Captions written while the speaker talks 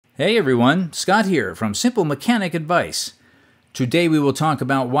Hey everyone, Scott here from Simple Mechanic Advice. Today we will talk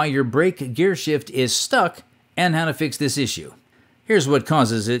about why your brake gear shift is stuck and how to fix this issue. Here's what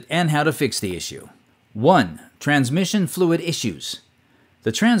causes it and how to fix the issue. 1. Transmission fluid issues.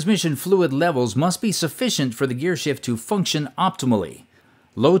 The transmission fluid levels must be sufficient for the gear shift to function optimally.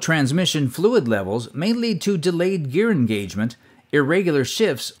 Low transmission fluid levels may lead to delayed gear engagement, irregular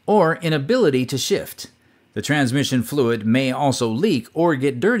shifts, or inability to shift. The transmission fluid may also leak or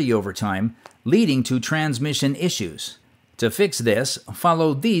get dirty over time, leading to transmission issues. To fix this,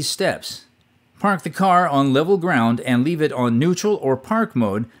 follow these steps. Park the car on level ground and leave it on neutral or park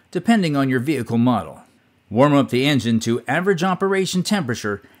mode depending on your vehicle model. Warm up the engine to average operation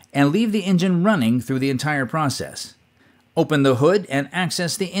temperature and leave the engine running through the entire process. Open the hood and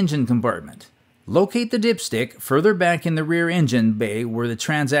access the engine compartment. Locate the dipstick further back in the rear engine bay where the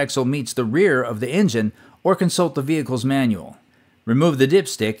transaxle meets the rear of the engine, or consult the vehicle's manual. Remove the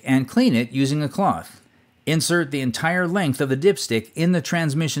dipstick and clean it using a cloth. Insert the entire length of the dipstick in the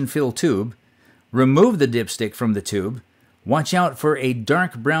transmission fill tube. Remove the dipstick from the tube. Watch out for a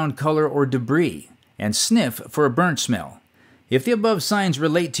dark brown color or debris, and sniff for a burnt smell. If the above signs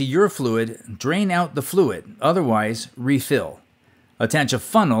relate to your fluid, drain out the fluid, otherwise refill. Attach a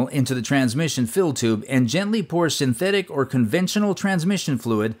funnel into the transmission fill tube and gently pour synthetic or conventional transmission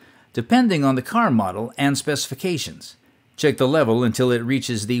fluid depending on the car model and specifications. Check the level until it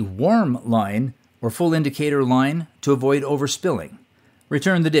reaches the warm line or full indicator line to avoid overspilling.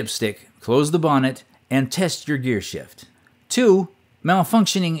 Return the dipstick, close the bonnet, and test your gear shift. 2.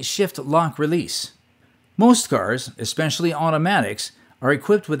 Malfunctioning shift lock release. Most cars, especially automatics, are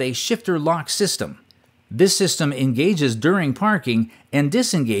equipped with a shifter lock system. This system engages during parking and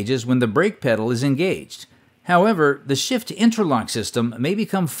disengages when the brake pedal is engaged. However, the shift interlock system may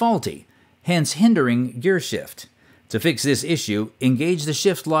become faulty, hence hindering gear shift. To fix this issue, engage the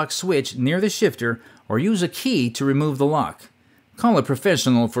shift lock switch near the shifter or use a key to remove the lock. Call a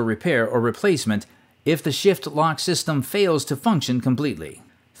professional for repair or replacement if the shift lock system fails to function completely.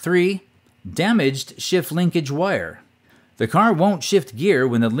 3. Damaged shift linkage wire. The car won't shift gear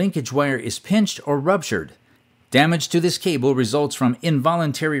when the linkage wire is pinched or ruptured. Damage to this cable results from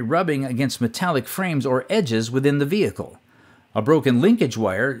involuntary rubbing against metallic frames or edges within the vehicle. A broken linkage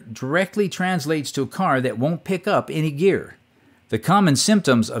wire directly translates to a car that won't pick up any gear. The common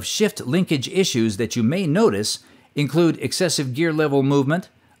symptoms of shift linkage issues that you may notice include excessive gear level movement,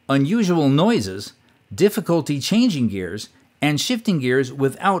 unusual noises, difficulty changing gears, and shifting gears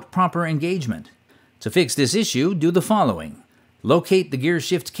without proper engagement. To fix this issue, do the following. Locate the gear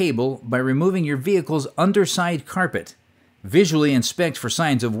shift cable by removing your vehicle's underside carpet. Visually inspect for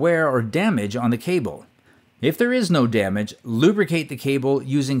signs of wear or damage on the cable. If there is no damage, lubricate the cable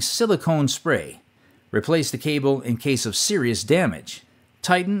using silicone spray. Replace the cable in case of serious damage.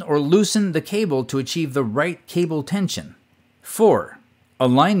 Tighten or loosen the cable to achieve the right cable tension. 4.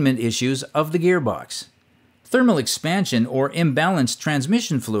 Alignment issues of the gearbox. Thermal expansion or imbalanced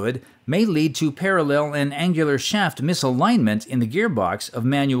transmission fluid may lead to parallel and angular shaft misalignment in the gearbox of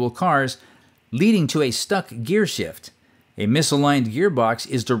manual cars, leading to a stuck gear shift. A misaligned gearbox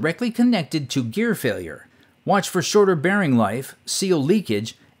is directly connected to gear failure. Watch for shorter bearing life, seal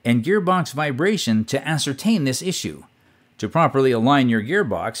leakage, and gearbox vibration to ascertain this issue. To properly align your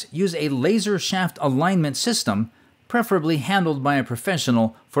gearbox, use a laser shaft alignment system, preferably handled by a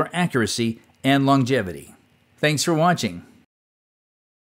professional for accuracy and longevity. Thanks for watching.